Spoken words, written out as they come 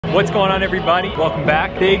What's going on, everybody? Welcome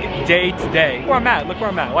back. Big day today. Look where I'm at. Look where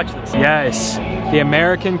I'm at. Watch this. Yes, the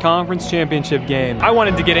American Conference Championship game. I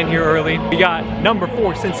wanted to get in here early. We got number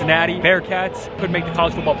 4 Cincinnati Bearcats. Could make the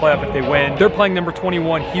college football playoff if they win. They're playing number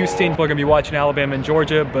 21 Houston. We're gonna be watching Alabama and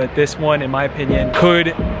Georgia, but this one, in my opinion,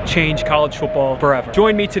 could change college football forever.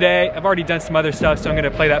 Join me today. I've already done some other stuff, so I'm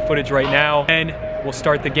gonna play that footage right now, and we'll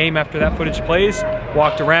start the game after that footage plays.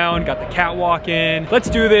 Walked around, got the catwalk in. Let's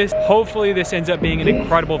do this. Hopefully this ends up being an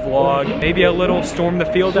incredible vlog. Maybe a little storm the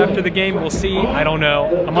field after the game. We'll see. I don't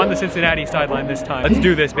know. I'm on the Cincinnati sideline this time. Let's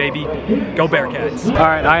do this, baby. Go Bearcats. All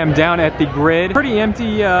right, I am down at the grid. Pretty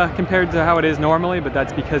empty compared to how it is normally, but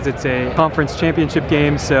that's because it's a conference championship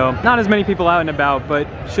game, so not as many people out and about, but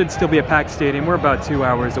should still be a packed stadium. We're about 2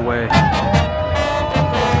 hours away.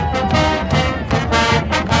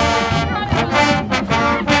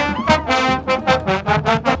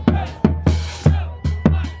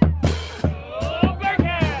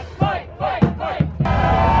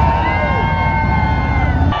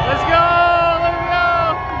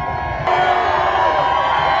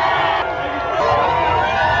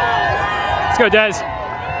 Let's go, Dez.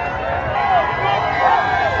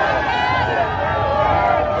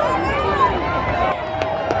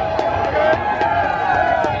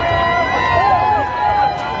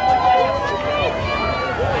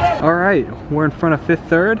 All right, we're in front of 5th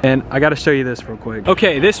Third, and I gotta show you this real quick.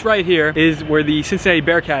 Okay, this right here is where the Cincinnati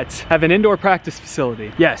Bearcats have an indoor practice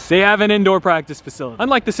facility. Yes, they have an indoor practice facility.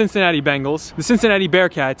 Unlike the Cincinnati Bengals, the Cincinnati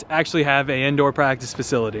Bearcats actually have an indoor practice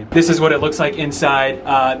facility. This is what it looks like inside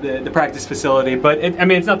the practice facility, but I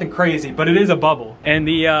mean, it's nothing crazy, but it is a bubble. And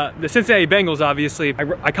the Cincinnati Bengals, obviously,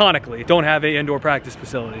 iconically, don't have an indoor practice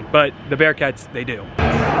facility, but the Bearcats, they do.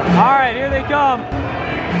 All right, here they come.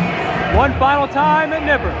 One final time at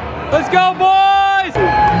Nipper. Let's go, boys!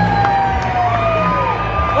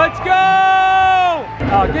 Let's go!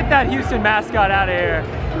 Oh, get that Houston mascot out of here.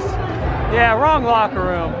 Yeah, wrong locker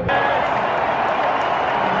room.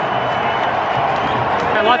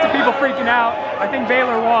 And lots of people freaking out. I think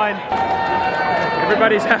Baylor won.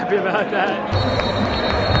 Everybody's happy about that.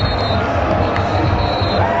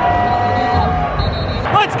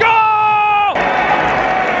 Let's go!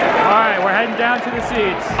 All right, we're heading down to the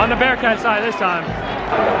seats. On the Bearcat side this time.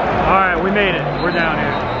 All right, we made it. We're down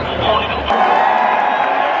here.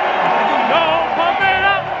 No, pump it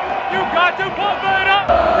up! You got to pump it up!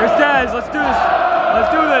 Here's Dez. Let's do this.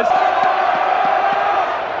 Let's do this.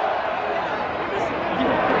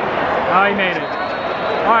 Oh, he made it.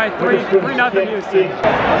 All right, 3-0 Houston.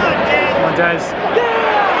 Come on, Dez. Let's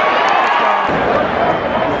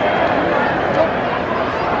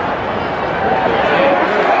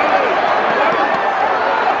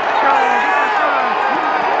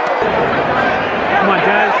Come on,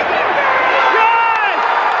 Dez. Yes!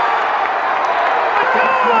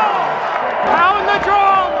 Pound the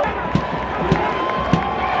drum!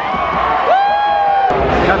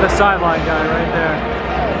 Got the sideline guy right there.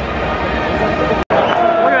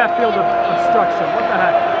 Look at that field of obstruction. What the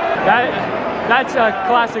heck? That's a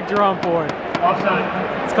classic drum board.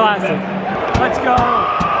 It's classic. Let's go!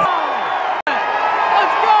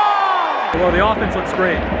 Let's go! Well, the offense looks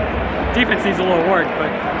great. Defense needs a little work,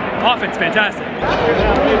 but offense fantastic.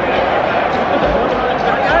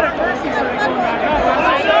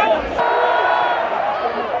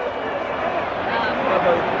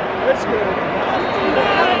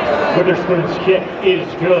 Witherspoon's kick is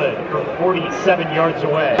good from 47 yards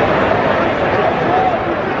away.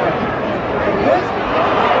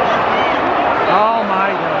 Oh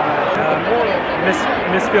my God.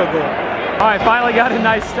 Missed field goal. All right, finally got a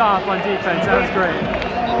nice stop on defense. That was great.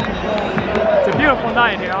 It's a beautiful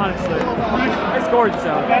night here, honestly. It's gorgeous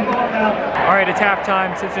out. All right, it's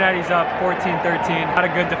halftime. Cincinnati's up 14-13. Not a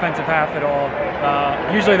good defensive half at all.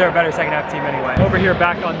 Usually they're a better second half team anyway. Over here,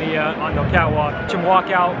 back on the catwalk. Watch them walk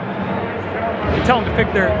out. You tell them to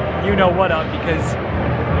pick their you-know-what up because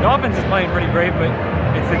the offense is playing pretty great, but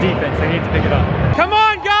it's the defense. They need to pick it up. Come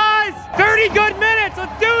on, guys! 30 good minutes.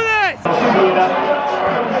 Let's do this!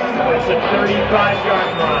 It's a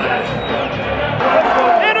 35-yard run.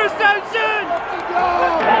 Interception!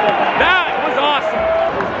 That was awesome.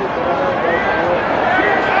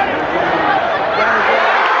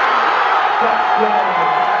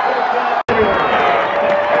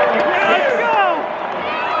 Let's go!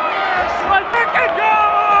 Let's freaking go!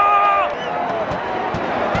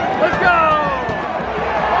 Let's go!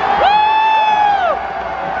 Woo!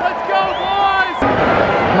 Let's go, boys!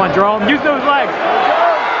 Come on, Jerome, use those legs.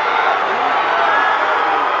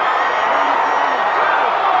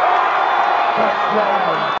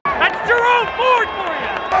 That's Jerome Ford for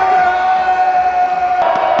you!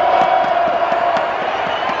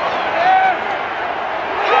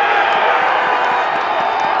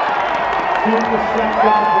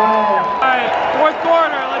 Alright, fourth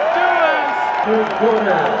quarter, let's do this! Third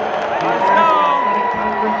quarter. Let's go!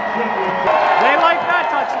 They like that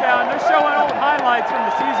touchdown. They're showing old highlights from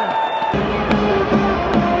the season.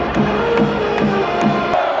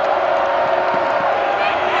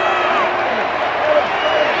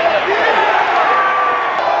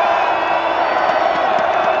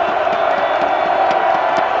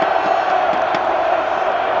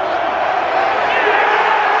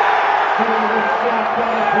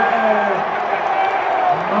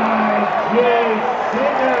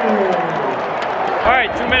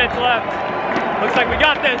 Alright, 2 minutes left. Looks like we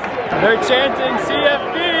got this. They're chanting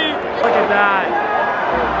CFB. Look at that.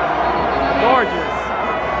 Gorgeous.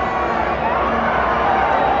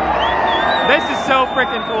 This is so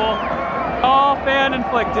freaking cool. All fan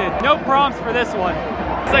inflicted. No prompts for this one.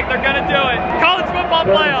 Looks like they're gonna do it. College football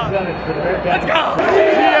playoff. Let's go.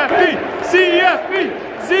 CFB, CFB,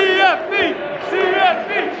 CFB,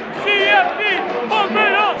 CFB, CFB. Pump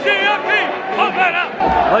it up, CFB. Pump it up.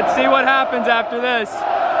 Let's see what happens after this.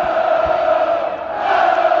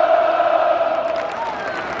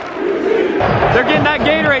 They're getting that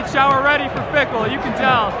Gatorade shower ready for Fickle, you can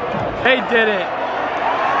tell. They did it.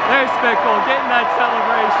 There's Fickle getting that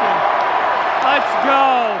celebration. Let's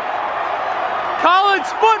go. College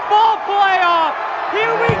football playoff.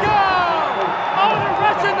 Here we go. Oh, they're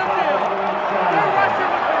rushing the field. They're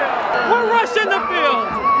rushing the field. We're rushing the field.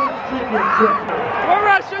 We're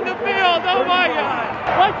rushing the field. Oh my God.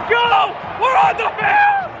 Let's go. We're on the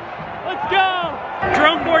field. Let's go.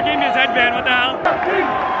 Jerome Ford gave me his headband. What the hell?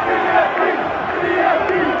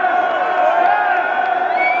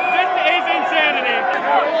 This is insanity.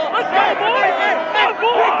 Let's go, boys. Oh,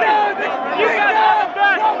 boys. You guys are the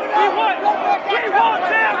best. We want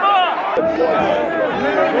Tampa.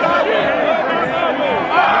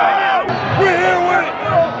 We're here with it.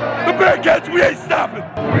 The Bearcats, we ain't stopping.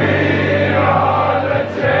 We are the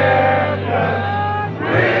champions.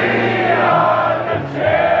 We are the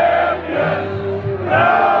champions. No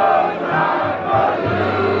time for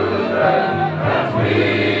losers, 'cause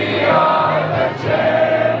we are the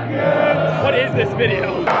champions. What is this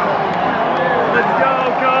video? Let's go,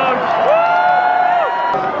 coach.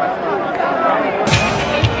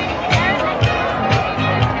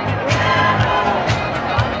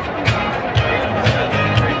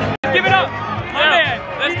 Give it up. My man.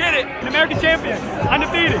 Let's get it. An American champion.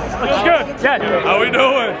 Undefeated. Let's go. Yes. How we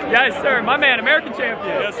doing? Yes, sir. My man, American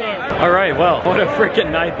champion. Yes, sir. All right, well, what a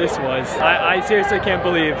freaking night this was. I seriously can't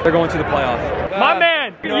believe they're going to the playoff. My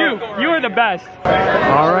man, you are the best.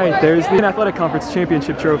 All right, there's the Athletic Conference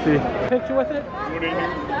Championship trophy. Picture with it?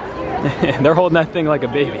 They're holding that thing like a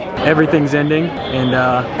baby. Everything's ending, and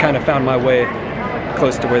kind of found my way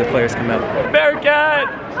close to where the players come out. Bearcat,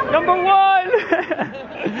 #1.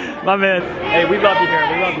 My man. Hey, we love you here.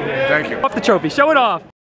 We love you here. Thank you. Off the trophy. Show it off.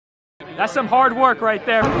 That's some hard work right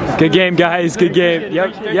there. Good game, guys. Good game.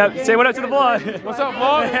 Yep. Say what up to the vlog. What's up,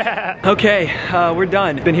 vlog? Okay, we're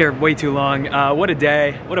done. Been here way too long. What a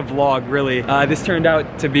day. What a vlog, really. This turned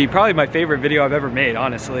out to be probably my favorite video I've ever made,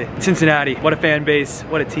 honestly. Cincinnati, what a fan base,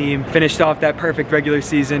 what a team. Finished off that perfect regular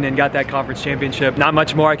season and got that conference championship. Not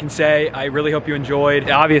much more I can say. I really hope you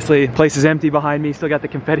enjoyed. Obviously, the place is empty behind me. Still got the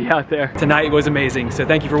confetti out there. Tonight was amazing. So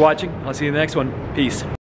thank you for watching. I'll see you in the next one. Peace.